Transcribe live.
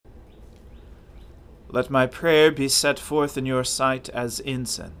Let my prayer be set forth in your sight as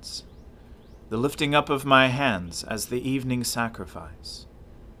incense, the lifting up of my hands as the evening sacrifice.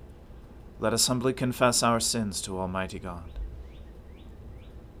 Let us humbly confess our sins to Almighty God.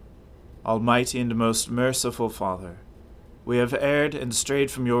 Almighty and most merciful Father, we have erred and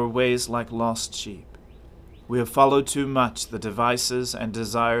strayed from your ways like lost sheep. We have followed too much the devices and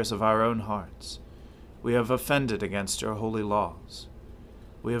desires of our own hearts. We have offended against your holy laws.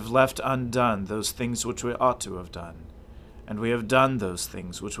 We have left undone those things which we ought to have done, and we have done those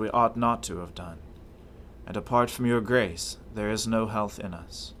things which we ought not to have done. And apart from your grace, there is no health in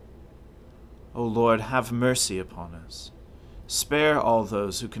us. O Lord, have mercy upon us. Spare all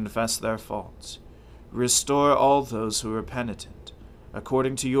those who confess their faults. Restore all those who are penitent,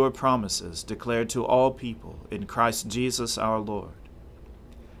 according to your promises declared to all people in Christ Jesus our Lord.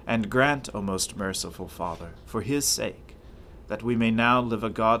 And grant, O most merciful Father, for his sake, that we may now live a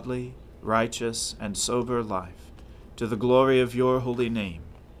godly, righteous, and sober life, to the glory of your holy name.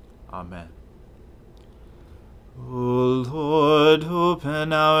 Amen. O Lord,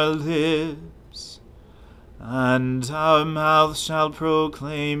 open our lips, and our mouth shall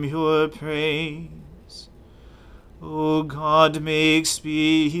proclaim your praise. O God, make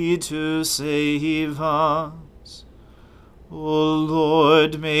speed to save us. O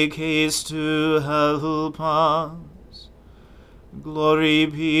Lord, make haste to help us. Glory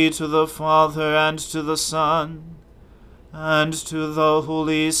be to the Father, and to the Son, and to the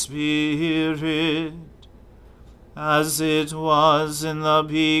Holy Spirit, as it was in the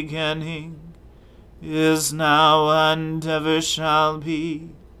beginning, is now, and ever shall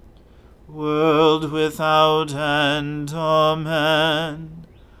be, world without end. Amen.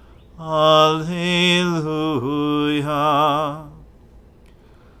 Alleluia.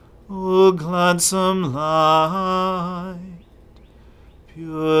 O gladsome light,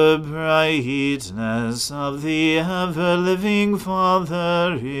 pure brightness of the ever-living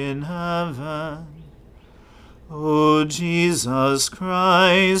Father in heaven, O Jesus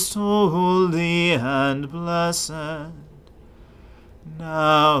Christ, holy and blessed,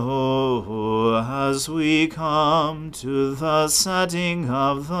 now as we come to the setting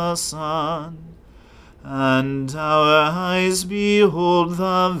of the sun, and our eyes behold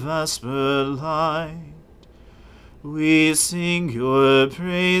the vesper light, we sing your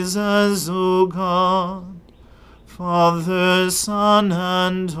praises, O God, Father, Son,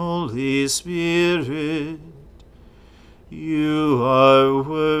 and Holy Spirit. You are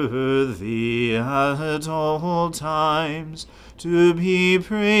worthy at all times to be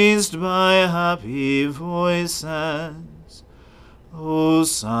praised by happy voices, O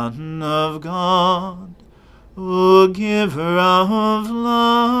Son of God, O Giver of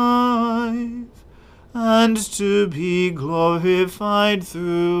life, and to be glorified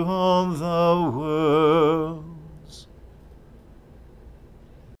through all the worlds.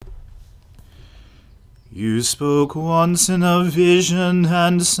 You spoke once in a vision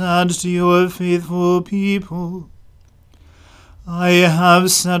and said to your faithful people, I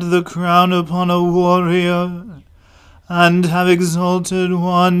have set the crown upon a warrior, and have exalted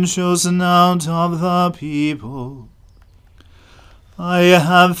one chosen out of the people. I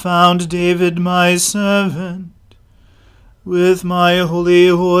have found David my servant. With my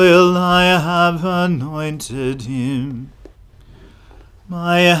holy oil I have anointed him.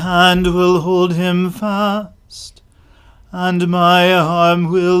 My hand will hold him fast, and my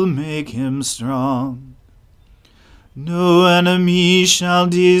arm will make him strong. No enemy shall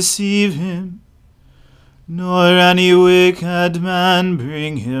deceive him, nor any wicked man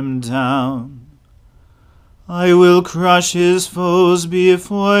bring him down. I will crush his foes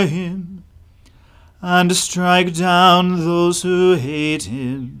before him, and strike down those who hate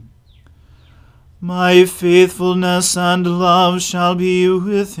him. My faithfulness and love shall be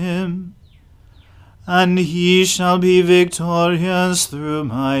with him, and he shall be victorious through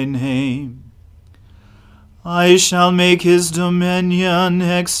my name. I shall make his dominion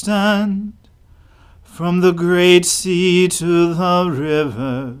extend from the great sea to the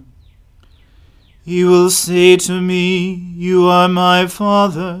river. He will say to me, You are my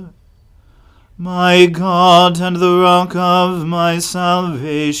Father, my God, and the rock of my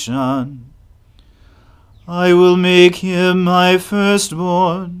salvation. I will make him my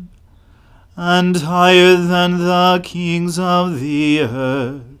firstborn, and higher than the kings of the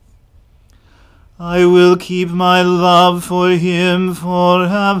earth. I will keep my love for him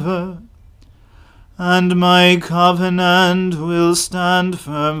forever, and my covenant will stand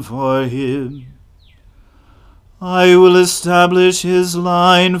firm for him. I will establish his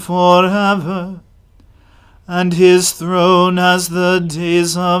line forever, and his throne as the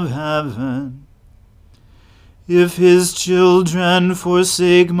days of heaven. if his children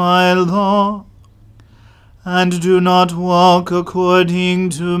forsake my law, and do not walk according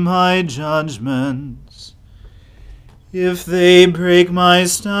to my judgments, if they break my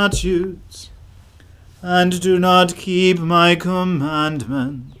statutes, and do not keep my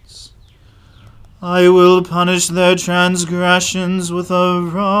commandments, I will punish their transgressions with a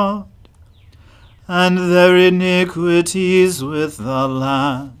rod, and their iniquities with the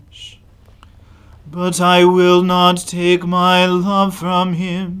lash. But I will not take my love from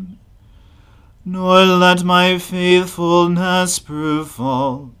him, nor let my faithfulness prove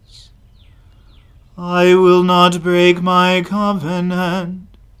false. I will not break my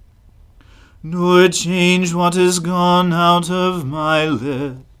covenant, nor change what is gone out of my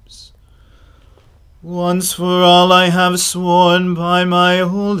lips. Once for all I have sworn by my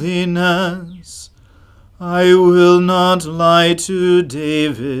holiness, I will not lie to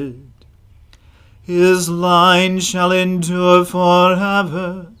David. His line shall endure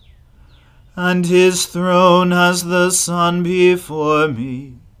forever, and his throne as the sun before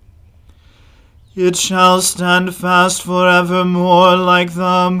me. It shall stand fast forevermore like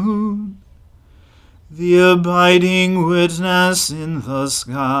the moon, the abiding witness in the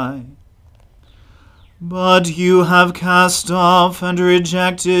sky. But you have cast off and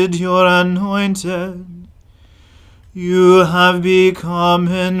rejected your anointed. You have become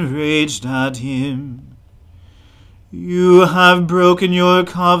enraged at him. You have broken your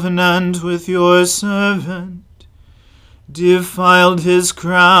covenant with your servant, defiled his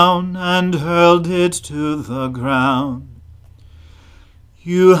crown, and hurled it to the ground.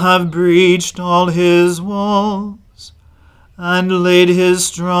 You have breached all his walls, and laid his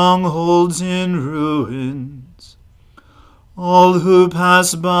strongholds in ruins. All who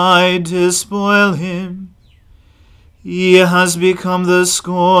pass by despoil him. He has become the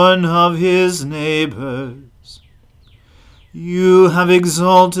scorn of his neighbors. You have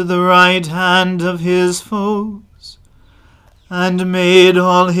exalted the right hand of his foes, and made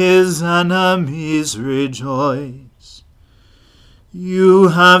all his enemies rejoice. You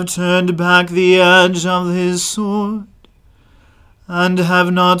have turned back the edge of his sword, and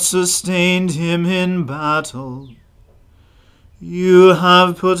have not sustained him in battle. You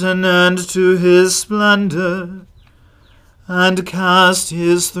have put an end to his splendor, and cast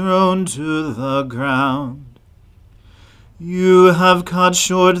his throne to the ground. You have cut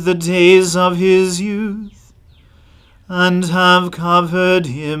short the days of his youth, and have covered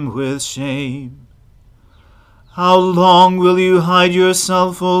him with shame. How long will you hide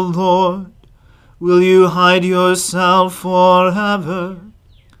yourself, O Lord? Will you hide yourself forever?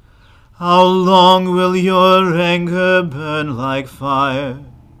 How long will your anger burn like fire?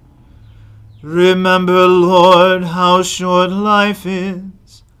 Remember, Lord, how short life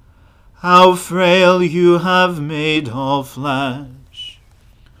is, how frail you have made all flesh.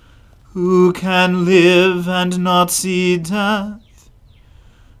 Who can live and not see death?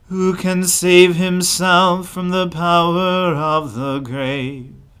 Who can save himself from the power of the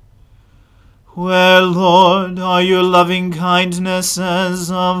grave? Where, Lord, are your loving kindnesses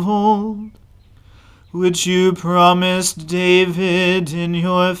of old, which you promised David in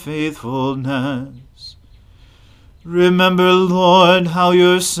your faithfulness? Remember, Lord, how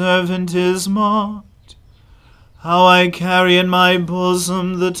your servant is mocked, how I carry in my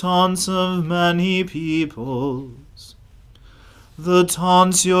bosom the taunts of many peoples, the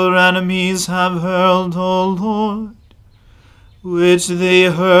taunts your enemies have hurled, O Lord, which they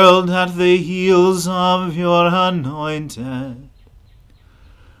hurled at the heels of your anointed.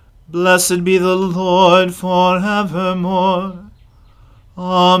 Blessed be the Lord forevermore.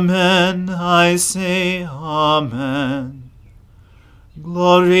 Amen, I say, Amen.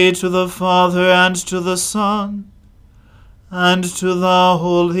 Glory to the Father, and to the Son, and to the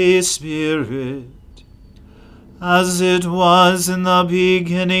Holy Spirit, as it was in the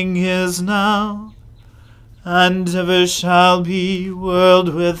beginning, is now, and ever shall be,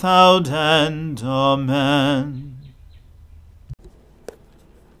 world without end. Amen.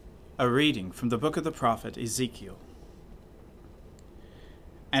 A reading from the book of the prophet Ezekiel.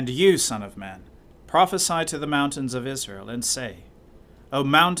 And you, son of man, prophesy to the mountains of Israel, and say, O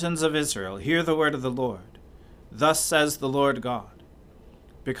mountains of Israel, hear the word of the Lord. Thus says the Lord God,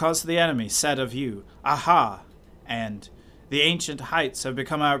 because the enemy said of you, Aha, and the ancient heights have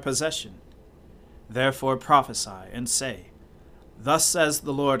become our possession. Therefore prophesy, and say, Thus says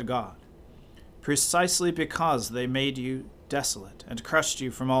the Lord God, precisely because they made you desolate, and crushed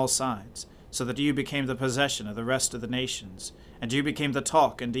you from all sides, so that you became the possession of the rest of the nations, and you became the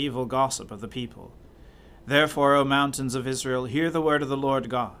talk and evil gossip of the people. Therefore, O mountains of Israel, hear the word of the Lord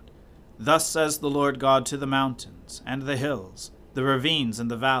God. Thus says the Lord God to the mountains and the hills, the ravines and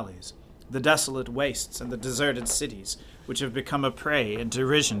the valleys, the desolate wastes and the deserted cities, which have become a prey and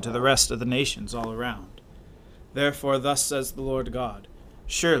derision to the rest of the nations all around. Therefore thus says the Lord God,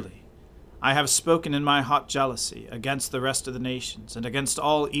 Surely I have spoken in my hot jealousy against the rest of the nations, and against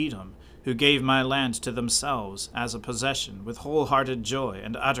all Edom, who gave my land to themselves as a possession, with wholehearted joy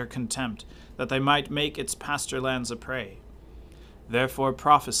and utter contempt, that they might make its pasture lands a prey. Therefore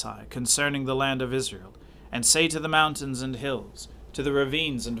prophesy concerning the land of Israel, and say to the mountains and hills, to the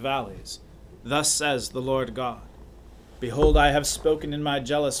ravines and valleys, Thus says the Lord God, Behold, I have spoken in my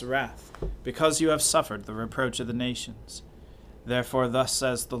jealous wrath, because you have suffered the reproach of the nations. Therefore thus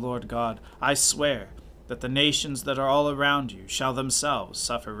says the Lord God, I swear that the nations that are all around you shall themselves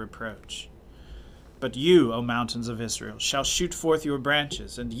suffer reproach. But you, O mountains of Israel, shall shoot forth your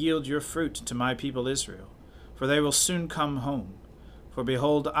branches, and yield your fruit to my people Israel, for they will soon come home. For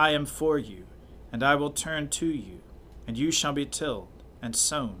behold, I am for you, and I will turn to you, and you shall be tilled and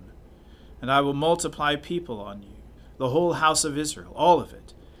sown. And I will multiply people on you, the whole house of Israel, all of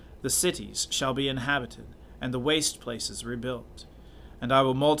it. The cities shall be inhabited, and the waste places rebuilt. And I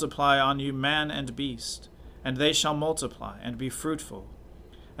will multiply on you man and beast, and they shall multiply and be fruitful.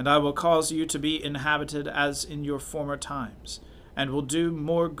 And I will cause you to be inhabited as in your former times, and will do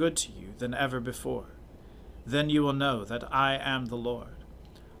more good to you than ever before. Then you will know that I am the Lord.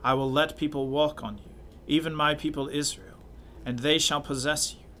 I will let people walk on you, even my people Israel, and they shall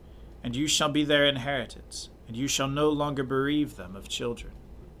possess you, and you shall be their inheritance, and you shall no longer bereave them of children.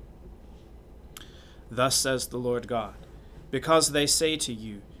 Thus says the Lord God, because they say to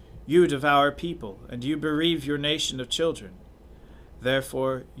you, You devour people, and you bereave your nation of children.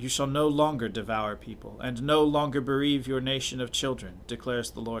 Therefore you shall no longer devour people, and no longer bereave your nation of children,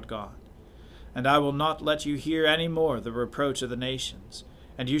 declares the Lord God. And I will not let you hear any more the reproach of the nations,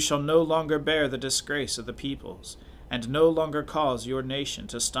 and you shall no longer bear the disgrace of the peoples, and no longer cause your nation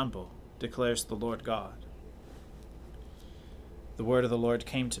to stumble, declares the Lord God. The word of the Lord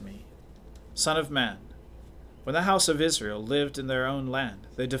came to me. Son of man, when the house of Israel lived in their own land,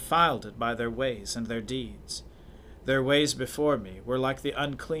 they defiled it by their ways and their deeds. Their ways before me were like the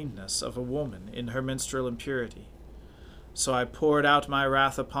uncleanness of a woman in her menstrual impurity. So I poured out my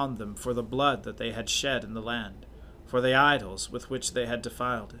wrath upon them for the blood that they had shed in the land, for the idols with which they had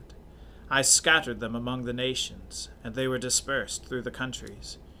defiled it. I scattered them among the nations, and they were dispersed through the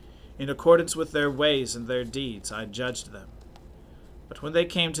countries. In accordance with their ways and their deeds I judged them. But when they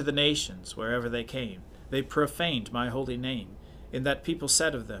came to the nations, wherever they came, they profaned my holy name, in that people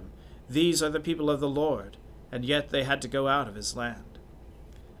said of them, These are the people of the Lord, and yet they had to go out of his land.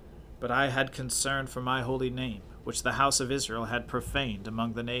 But I had concern for my holy name, which the house of Israel had profaned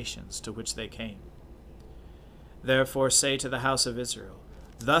among the nations to which they came. Therefore say to the house of Israel,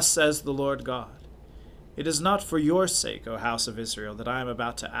 Thus says the Lord God, It is not for your sake, O house of Israel, that I am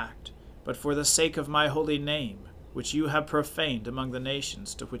about to act, but for the sake of my holy name, which you have profaned among the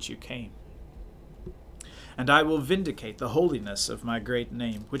nations to which you came. And I will vindicate the holiness of my great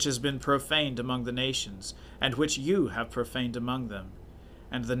name, which has been profaned among the nations, and which you have profaned among them.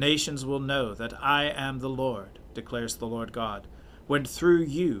 And the nations will know that I am the Lord, declares the Lord God, when through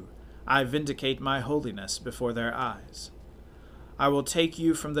you I vindicate my holiness before their eyes. I will take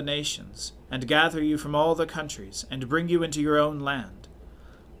you from the nations, and gather you from all the countries, and bring you into your own land.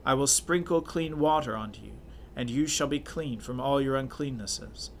 I will sprinkle clean water on you, and you shall be clean from all your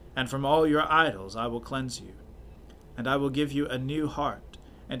uncleannesses, and from all your idols I will cleanse you. And I will give you a new heart,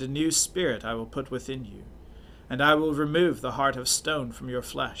 and a new spirit I will put within you. And I will remove the heart of stone from your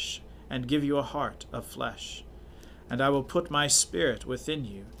flesh, and give you a heart of flesh. And I will put my spirit within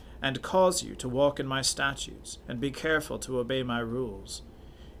you, and cause you to walk in my statutes, and be careful to obey my rules.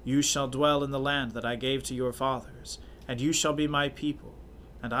 You shall dwell in the land that I gave to your fathers, and you shall be my people,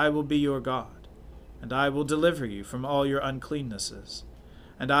 and I will be your God. And I will deliver you from all your uncleannesses.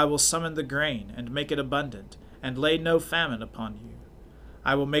 And I will summon the grain, and make it abundant, and lay no famine upon you.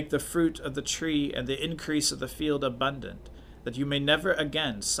 I will make the fruit of the tree and the increase of the field abundant, that you may never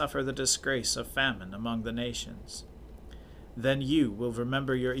again suffer the disgrace of famine among the nations. Then you will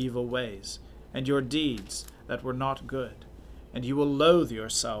remember your evil ways, and your deeds that were not good, and you will loathe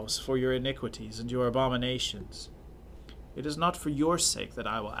yourselves for your iniquities and your abominations. It is not for your sake that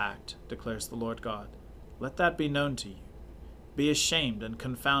I will act, declares the Lord God. Let that be known to you. Be ashamed and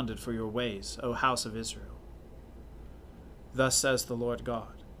confounded for your ways, O house of Israel. Thus says the Lord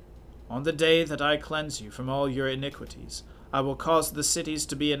God, On the day that I cleanse you from all your iniquities, I will cause the cities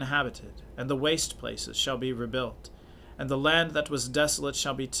to be inhabited, and the waste places shall be rebuilt, and the land that was desolate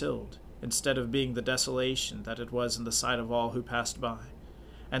shall be tilled, instead of being the desolation that it was in the sight of all who passed by.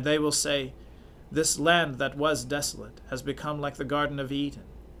 And they will say, This land that was desolate has become like the Garden of Eden,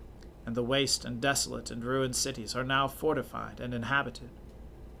 and the waste and desolate and ruined cities are now fortified and inhabited.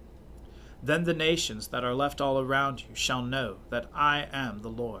 Then the nations that are left all around you shall know that I am the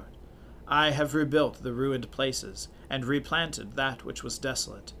Lord. I have rebuilt the ruined places, and replanted that which was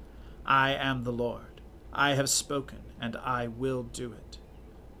desolate. I am the Lord. I have spoken, and I will do it.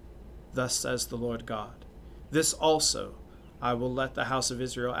 Thus says the Lord God. This also I will let the house of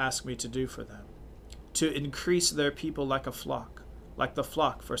Israel ask me to do for them, to increase their people like a flock, like the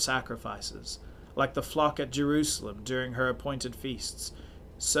flock for sacrifices, like the flock at Jerusalem during her appointed feasts.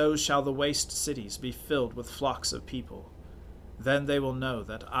 So shall the waste cities be filled with flocks of people. Then they will know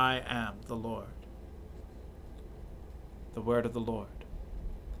that I am the Lord. The word of the Lord.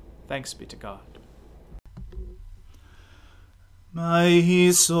 Thanks be to God. My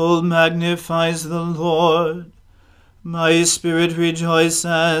soul magnifies the Lord. My spirit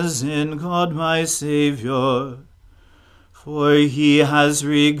rejoices in God my Saviour. For he has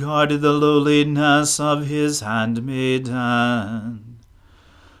regarded the lowliness of his handmaiden.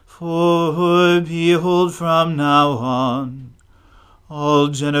 For behold, from now on, all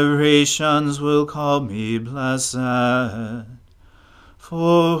generations will call me blessed.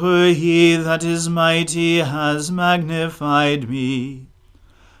 For he that is mighty has magnified me,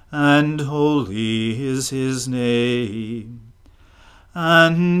 and holy is his name.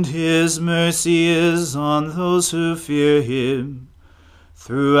 And his mercy is on those who fear him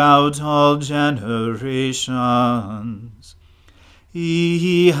throughout all generations.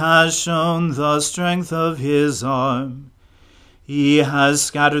 He has shown the strength of his arm. He has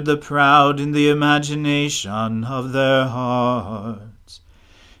scattered the proud in the imagination of their hearts.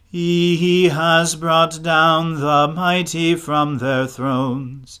 He has brought down the mighty from their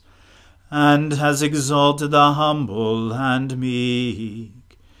thrones, and has exalted the humble and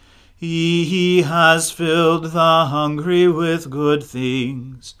meek. He has filled the hungry with good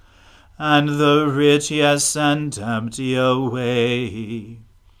things, and the rich he has sent empty away.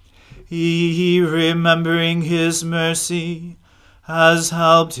 He, remembering his mercy, has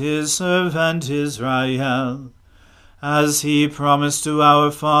helped his servant Israel, as he promised to our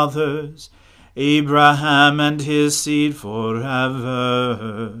fathers, Abraham and his seed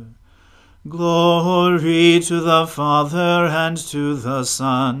forever. Glory to the Father, and to the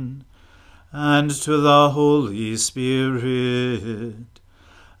Son, and to the Holy Spirit,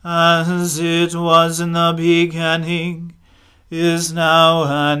 as it was in the beginning, is now,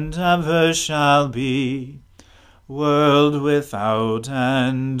 and ever shall be, world without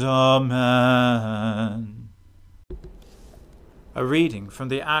end. Amen. A reading from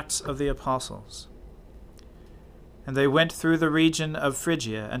the Acts of the Apostles. And they went through the region of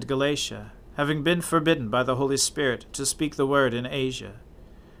Phrygia and Galatia, having been forbidden by the Holy Spirit to speak the word in Asia.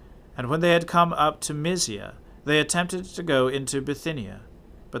 And when they had come up to Mysia, they attempted to go into Bithynia,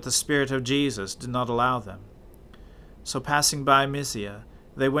 but the Spirit of Jesus did not allow them. So passing by Mysia,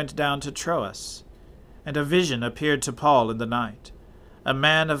 they went down to Troas. And a vision appeared to Paul in the night. A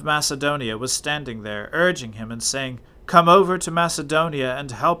man of Macedonia was standing there, urging him and saying, Come over to Macedonia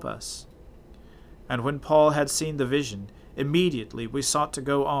and help us. And when Paul had seen the vision, immediately we sought to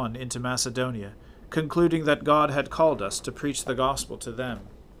go on into Macedonia, concluding that God had called us to preach the gospel to them.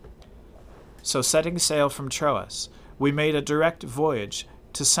 So setting sail from Troas, we made a direct voyage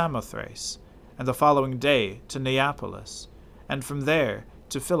to Samothrace, and the following day to Neapolis, and from there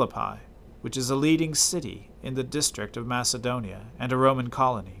to Philippi, which is a leading city in the district of Macedonia and a Roman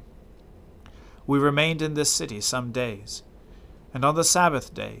colony. We remained in this city some days, and on the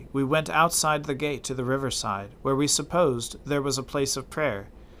Sabbath day we went outside the gate to the riverside, where we supposed there was a place of prayer,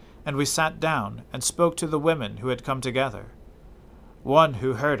 and we sat down and spoke to the women who had come together. One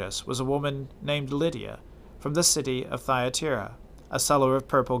who heard us was a woman named Lydia, from the city of Thyatira, a seller of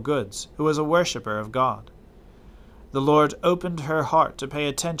purple goods, who was a worshipper of God. The Lord opened her heart to pay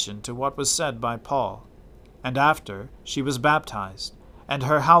attention to what was said by Paul, and after she was baptized, and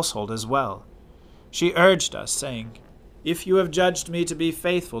her household as well. She urged us, saying, If you have judged me to be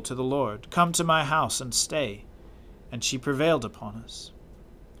faithful to the Lord, come to my house and stay. And she prevailed upon us.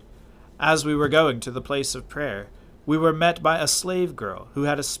 As we were going to the place of prayer, we were met by a slave girl who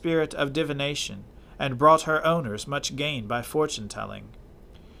had a spirit of divination, and brought her owners much gain by fortune-telling.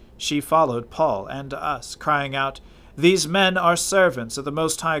 She followed Paul and us, crying out, These men are servants of the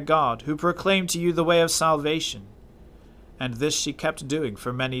Most High God, who proclaim to you the way of salvation. And this she kept doing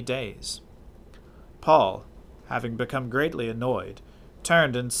for many days. Paul, having become greatly annoyed,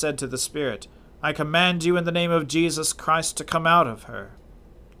 turned and said to the Spirit, I command you in the name of Jesus Christ to come out of her.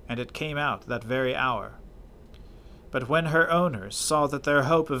 And it came out that very hour. But when her owners saw that their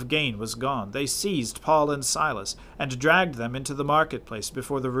hope of gain was gone, they seized Paul and Silas, and dragged them into the marketplace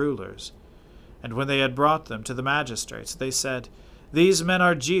before the rulers. And when they had brought them to the magistrates, they said, "These men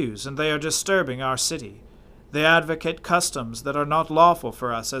are Jews, and they are disturbing our city. They advocate customs that are not lawful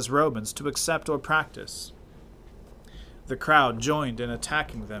for us as Romans to accept or practice." The crowd joined in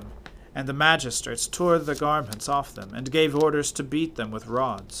attacking them, and the magistrates tore the garments off them, and gave orders to beat them with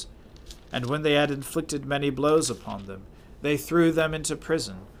rods. And when they had inflicted many blows upon them, they threw them into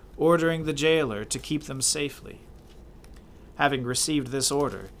prison, ordering the jailer to keep them safely. Having received this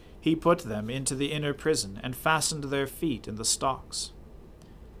order, he put them into the inner prison, and fastened their feet in the stocks.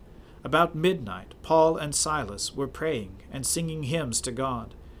 About midnight, Paul and Silas were praying and singing hymns to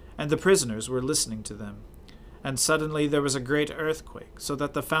God, and the prisoners were listening to them. And suddenly there was a great earthquake, so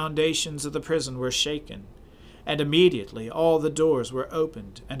that the foundations of the prison were shaken. And immediately all the doors were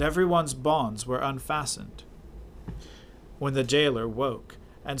opened, and everyone's bonds were unfastened. When the jailer woke,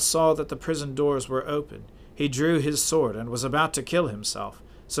 and saw that the prison doors were open, he drew his sword, and was about to kill himself,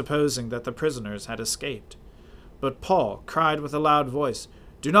 supposing that the prisoners had escaped. But Paul cried with a loud voice,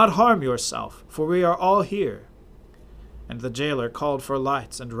 "Do not harm yourself, for we are all here." And the jailer called for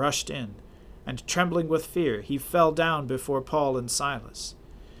lights, and rushed in, and trembling with fear, he fell down before Paul and Silas.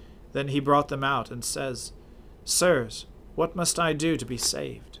 Then he brought them out, and says, "Sirs, what must I do to be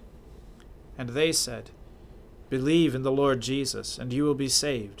saved?" And they said, "Believe in the Lord Jesus, and you will be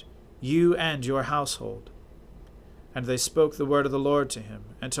saved, you and your household." And they spoke the word of the Lord to him,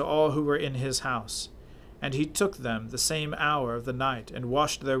 and to all who were in his house. And he took them the same hour of the night, and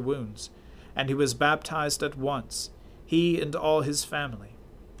washed their wounds. And he was baptized at once, he and all his family.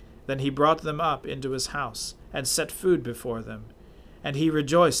 Then he brought them up into his house, and set food before them. And he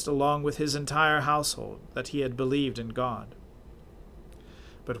rejoiced along with his entire household that he had believed in God.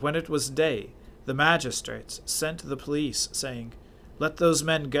 But when it was day, the magistrates sent the police, saying, "Let those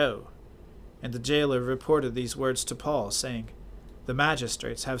men go." And the jailer reported these words to Paul, saying, "The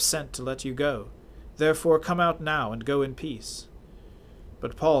magistrates have sent to let you go. Therefore come out now and go in peace."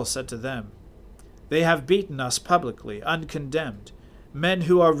 But Paul said to them, "They have beaten us publicly, uncondemned, men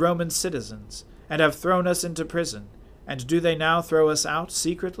who are Roman citizens, and have thrown us into prison. And do they now throw us out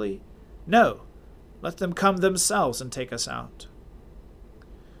secretly? No, let them come themselves and take us out."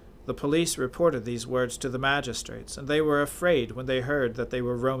 The police reported these words to the magistrates, and they were afraid when they heard that they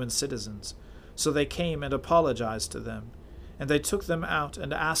were Roman citizens. So they came and apologized to them, and they took them out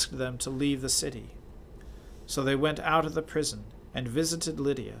and asked them to leave the city. So they went out of the prison and visited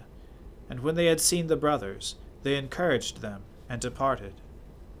Lydia, and when they had seen the brothers, they encouraged them and departed.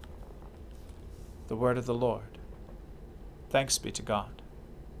 The word of the Lord. Thanks be to God.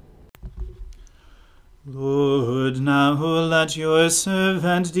 Lord, now let your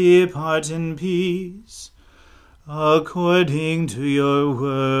servant depart in peace, according to your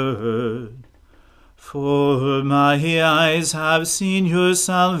word. For my eyes have seen your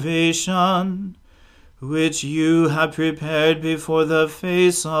salvation, which you have prepared before the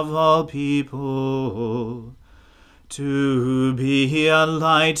face of all people, to be a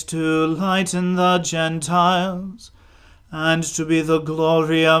light to lighten the Gentiles, and to be the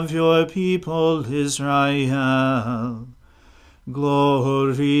glory of your people Israel.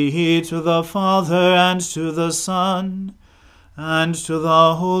 Glory to the Father, and to the Son, and to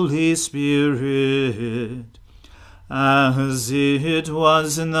the Holy Spirit, as it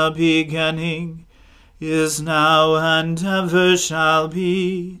was in the beginning, is now, and ever shall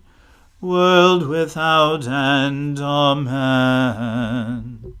be, world without end.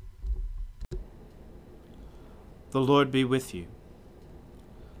 Amen. The Lord be with you.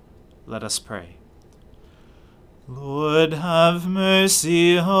 Let us pray. Lord, have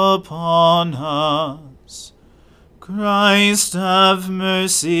mercy upon us. Christ, have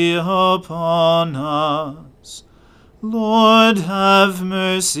mercy upon us. Lord, have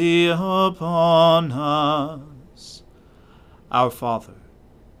mercy upon us. Our Father,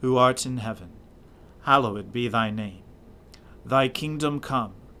 who art in heaven, hallowed be thy name. Thy kingdom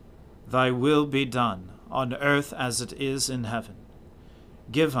come, thy will be done, on earth as it is in heaven.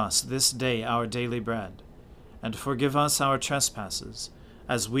 Give us this day our daily bread, and forgive us our trespasses,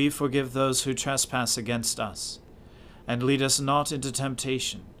 as we forgive those who trespass against us. And lead us not into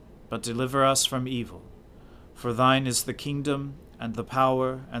temptation, but deliver us from evil. For thine is the kingdom, and the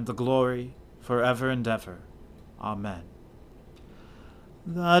power, and the glory, forever and ever. Amen.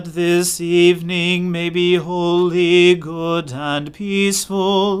 That this evening may be holy, good, and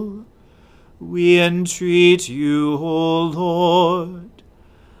peaceful, we entreat you, O Lord,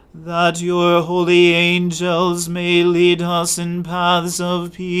 that your holy angels may lead us in paths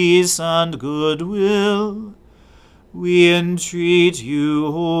of peace and goodwill, We entreat you,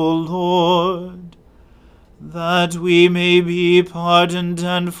 O Lord, that we may be pardoned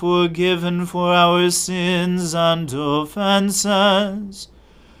and forgiven for our sins and offenses.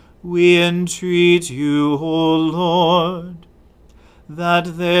 We entreat you, O Lord,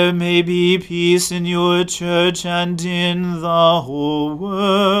 that there may be peace in your church and in the whole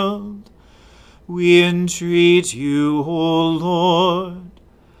world. We entreat you, O Lord,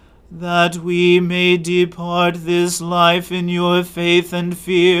 that we may depart this life in your faith and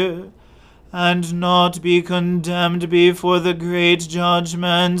fear, and not be condemned before the great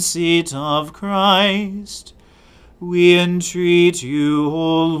judgment seat of Christ. We entreat you,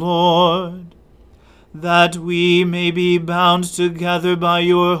 O Lord, that we may be bound together by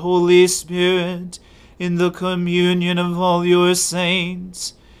your Holy Spirit in the communion of all your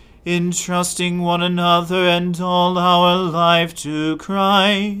saints, entrusting one another and all our life to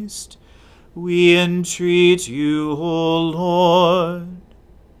Christ. We entreat you, O Lord.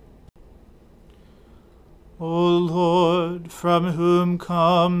 O Lord, from whom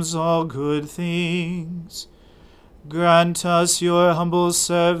comes all good things, grant us, your humble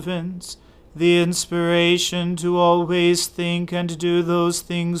servants, the inspiration to always think and do those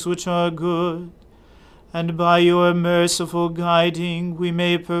things which are good, and by your merciful guiding we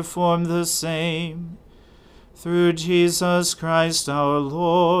may perform the same. Through Jesus Christ our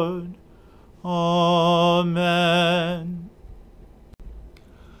Lord. Amen.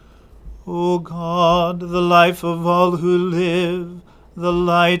 O God, the life of all who live, the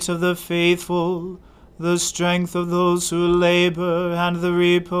light of the faithful, the strength of those who labor, and the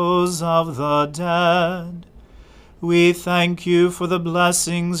repose of the dead, we thank you for the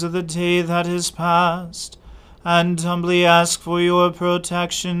blessings of the day that is past, and humbly ask for your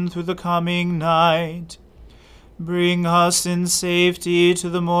protection through the coming night. Bring us in safety to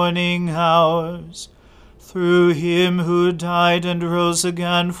the morning hours, through him who died and rose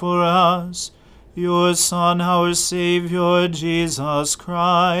again for us, your Son, our Savior, Jesus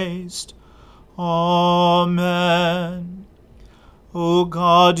Christ. Amen. O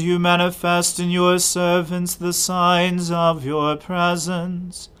God, you manifest in your servants the signs of your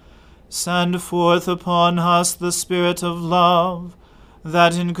presence. Send forth upon us the Spirit of love,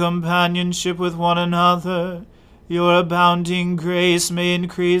 that in companionship with one another your abounding grace may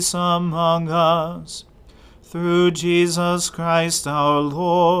increase among us. Through Jesus Christ our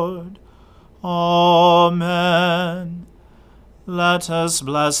Lord. Amen. Let us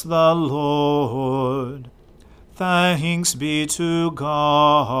bless the Lord. Thanks be to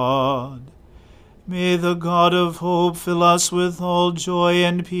God. May the God of hope fill us with all joy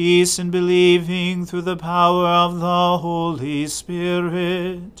and peace in believing through the power of the Holy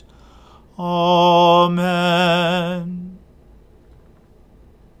Spirit. Amen.